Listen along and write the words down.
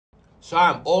So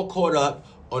I'm all caught up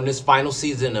on this final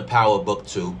season of Power Book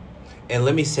 2. And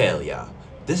let me tell y'all,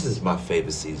 this is my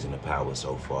favorite season of Power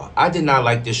so far. I did not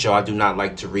like this show. I do not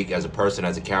like Tariq as a person,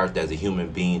 as a character, as a human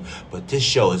being. But this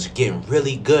show is getting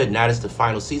really good now. It's the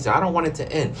final season. I don't want it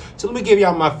to end. So let me give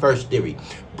y'all my first theory.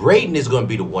 Brayden is going to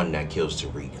be the one that kills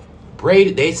Tariq.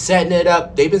 Brayden, they setting it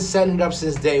up. They've been setting it up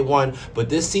since day one. But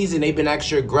this season, they've been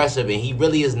extra aggressive. And he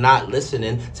really is not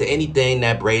listening to anything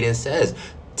that Brayden says.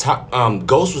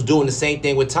 Ghost was doing the same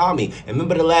thing with Tommy. And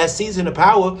remember the last season of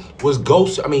Power was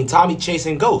Tommy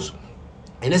chasing Ghost.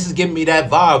 And this is giving me that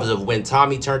vibes of when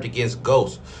Tommy turned against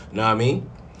Ghost. You know what I mean?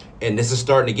 And this is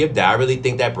starting to give that. I really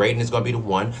think that Brayden is going to be the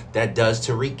one that does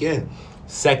Tariq in.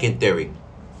 Second theory.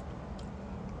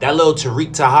 That little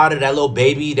Tariq Tejada, that little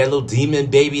baby, that little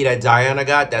demon baby that Diana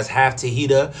got, that's half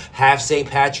Tejada, half St.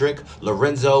 Patrick,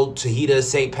 Lorenzo Tejada,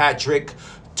 St. Patrick,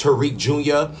 Tariq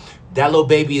Jr., that little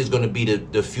baby is going to be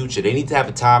the future. They need to have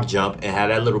a time jump and have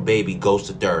that little baby Ghost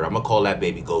the Third. I'm going to call that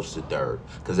baby Ghost the Third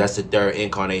because that's the third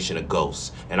incarnation of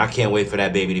Ghost. And I can't wait for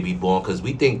that baby to be born because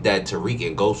we think that Tariq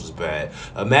and Ghost was bad.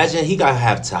 Imagine he got to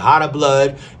have Tejada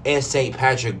blood and St.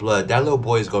 Patrick blood. That little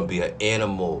boy is going to be an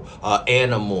animal.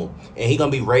 And he going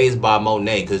to be raised by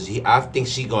Monet because I think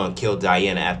she going to kill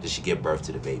Diana after she give birth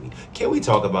to the baby. Can we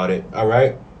talk about it? All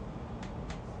right?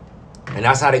 And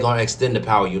that's how they're going to extend the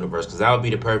Power universe, because that would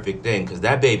be the perfect thing, because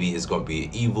that baby is going to be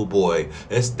an evil boy.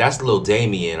 That's little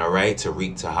Damien, all right?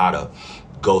 Tariq Tejada,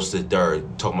 Ghost the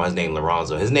Third. Talking about his name,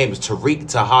 Lorenzo. His name is Tariq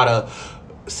Tejada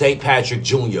St. Patrick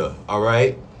Jr., all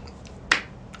right?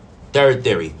 Third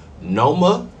theory,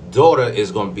 Noma daughter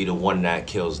is going to be the one that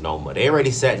kills Noma. They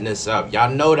already setting this up.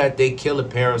 Y'all know that they kill the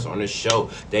parents on the show.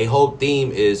 Their whole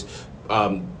theme is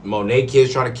Monet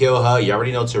kids trying to kill her. You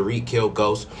already know Tariq killed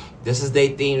Ghost. This is their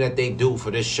theme that they do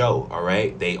for this show, all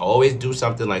right? They always do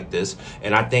something like this,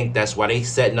 and I think that's why they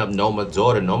setting up Noma's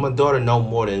daughter. Noma's daughter know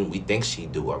more than we think she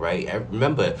do, all right?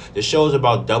 Remember, the show is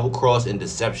about double cross and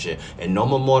deception, and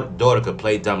Noma's daughter could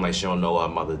play dumb like she don't know what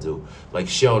her mother do. Like,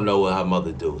 she don't know what her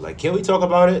mother do. Like, can we talk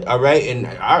about it, all right? And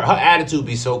her attitude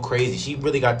be so crazy. She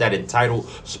really got that entitled,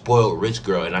 spoiled, rich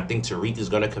girl, and I think Tariq is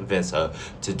going to convince her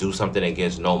to do something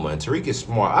against Noma. And Tariq is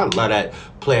smart. I love that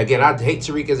play. Again, I hate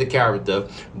Tariq as a character,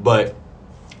 but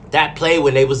that play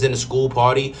when they was in the school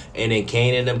party and then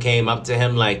Kane and them came up to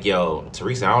him like, yo,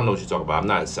 Tariq, I don't know what you're talking about. I'm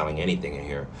not selling anything in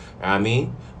here. You know what I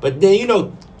mean? But then, you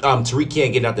know, Tariq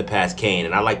can't get nothing past Kane,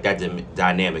 and I like that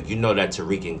dynamic. You know that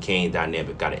Tariq and Kane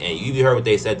dynamic got to end. You heard what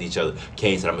they said to each other.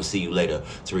 Kane said, I'm going to see you later.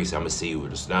 Tariq said, I'm going to see you. You know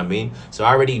what I mean? So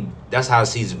that's how the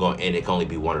season's going to end. It can only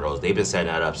be one of those. They've been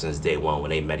setting that up since day one when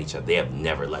they met each other. They have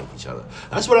never liked each other.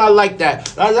 That's what I like that.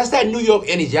 That's that New York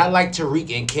energy. I like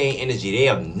Tariq and Kane energy. They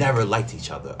have never liked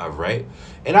each other, all right?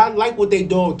 And I like what they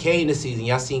doing with Kane this season.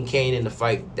 Y'all seen Kane in the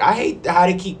fight. I hate how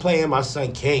they keep playing my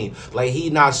son Kane. Like,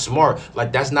 he not smart.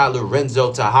 Like, that's not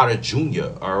Lorenzo Tejada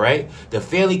Jr., all right? The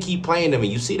family keep playing him,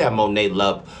 and you see that Monet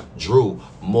loved Drew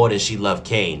more than she loved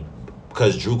Kane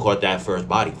because Drew caught that first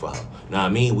body for her. Know what I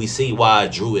mean? We see why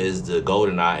Drew is the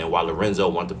golden eye and why Lorenzo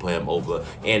wanted to put him over.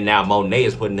 And now Monet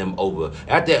is putting him over.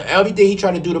 After everything he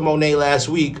tried to do to Monet last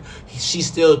week, she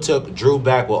still took Drew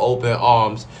back with open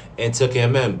arms and took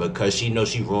him in because she knows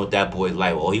she ruined that boy's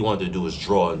life. All he wanted to do was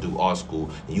draw and do art school.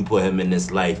 And you put him in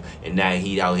this life, and now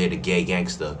he out here the gay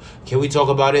gangster. Can we talk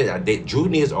about it? Drew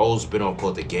needs always been on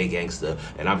called the gay gangster,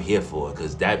 and I'm here for it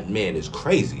because that man is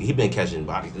crazy. He been catching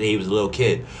bodies since he was a little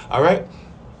kid. All right?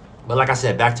 But like I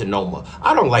said, back to Noma.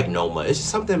 I don't like Noma. It's just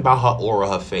something about her aura,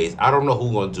 her face. I don't know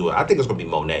who's going to do it. I think it's going to be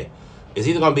Monet. It's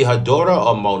either going to be her daughter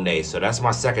or Monet. So that's my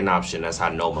second option. That's how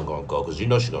Noma going to go. Because you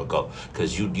know she's going to go.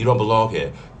 Because you don't belong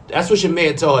here. That's what your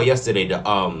man told her yesterday. The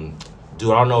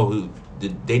dude, I don't know who.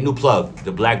 They new plug.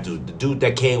 The black dude. The dude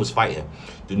that Kane was fighting.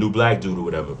 The new black dude or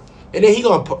whatever. And then he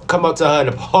gonna come up to her in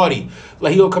the party.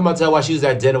 Like, he gonna come up to her while she was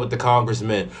at dinner with the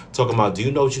congressman, talking about, do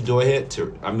you know what you're doing here?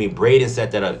 Brayden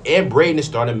set that up. And Brayden is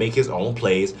starting to make his own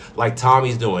plays like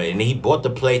Tommy's doing. And he bought the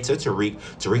play to Tariq.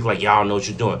 Tariq like, y'all don't know what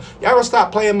you're doing. Y'all gonna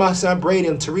stop playing my son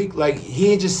Brayden. Tariq, like, he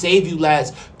didn't just save you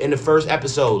lads in the first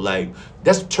episode. Like,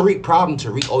 that's Tariq's problem.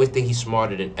 Tariq always think he's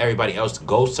smarter than everybody else.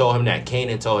 Ghost told him that.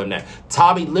 Kanan told him that.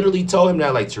 Tommy literally told him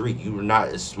that, like, Tariq, you're not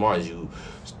as smart as you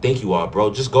think you are,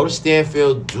 bro. Just go to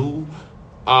Stanfield, do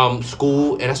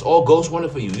school, and that's all Ghost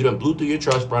wanted for you. You done blew through your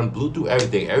trust fund, blew through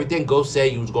everything. Everything Ghost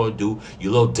said you was going to do,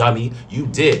 you little dummy, you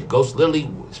did. Ghost literally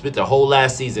spent the whole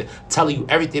last season telling you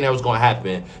everything that was going to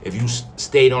happen if you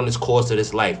stayed on this course of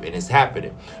this life, and it's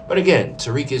happening. But again,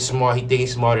 Tariq is smart. He thinks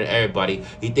he's smarter than everybody.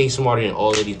 He thinks smarter than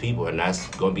all of these people, and that's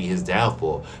going to be his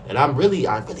downfall. And I really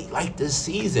like this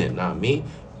season, know what I mean?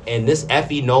 And this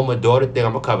Effie Noma daughter thing,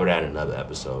 I'm gonna cover that in another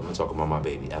episode. I'm gonna talk about my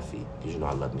baby Effie, because you know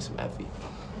I love me some Effie.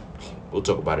 We'll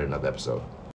talk about it in another episode.